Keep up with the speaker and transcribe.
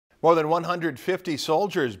More than 150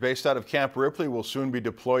 soldiers based out of Camp Ripley will soon be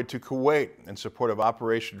deployed to Kuwait in support of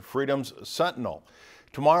Operation Freedom's Sentinel.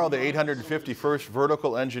 Tomorrow, the 851st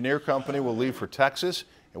Vertical Engineer Company will leave for Texas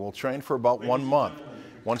and will train for about 1 month.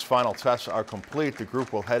 Once final tests are complete, the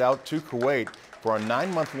group will head out to Kuwait for a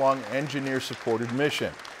 9-month-long engineer-supported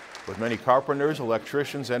mission. With many carpenters,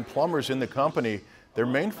 electricians, and plumbers in the company, their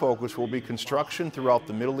main focus will be construction throughout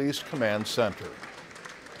the Middle East Command Center.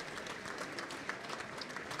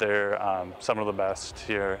 They're some of the best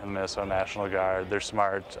here in the Minnesota National Guard. They're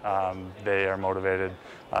smart, they are motivated.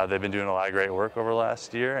 They've been doing a lot of great work over the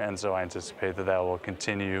last year, and so I anticipate that will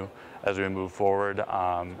continue as we move forward.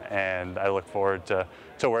 And I look forward to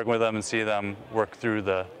working with them and see them work through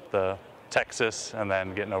the Texas and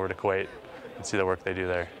then getting over to Kuwait and see the work they do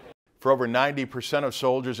there. For over 90% of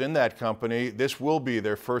soldiers in that company, this will be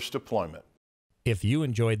their first deployment. If you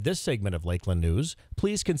enjoyed this segment of Lakeland News,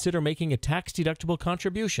 please consider making a tax-deductible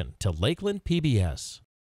contribution to Lakeland PBS.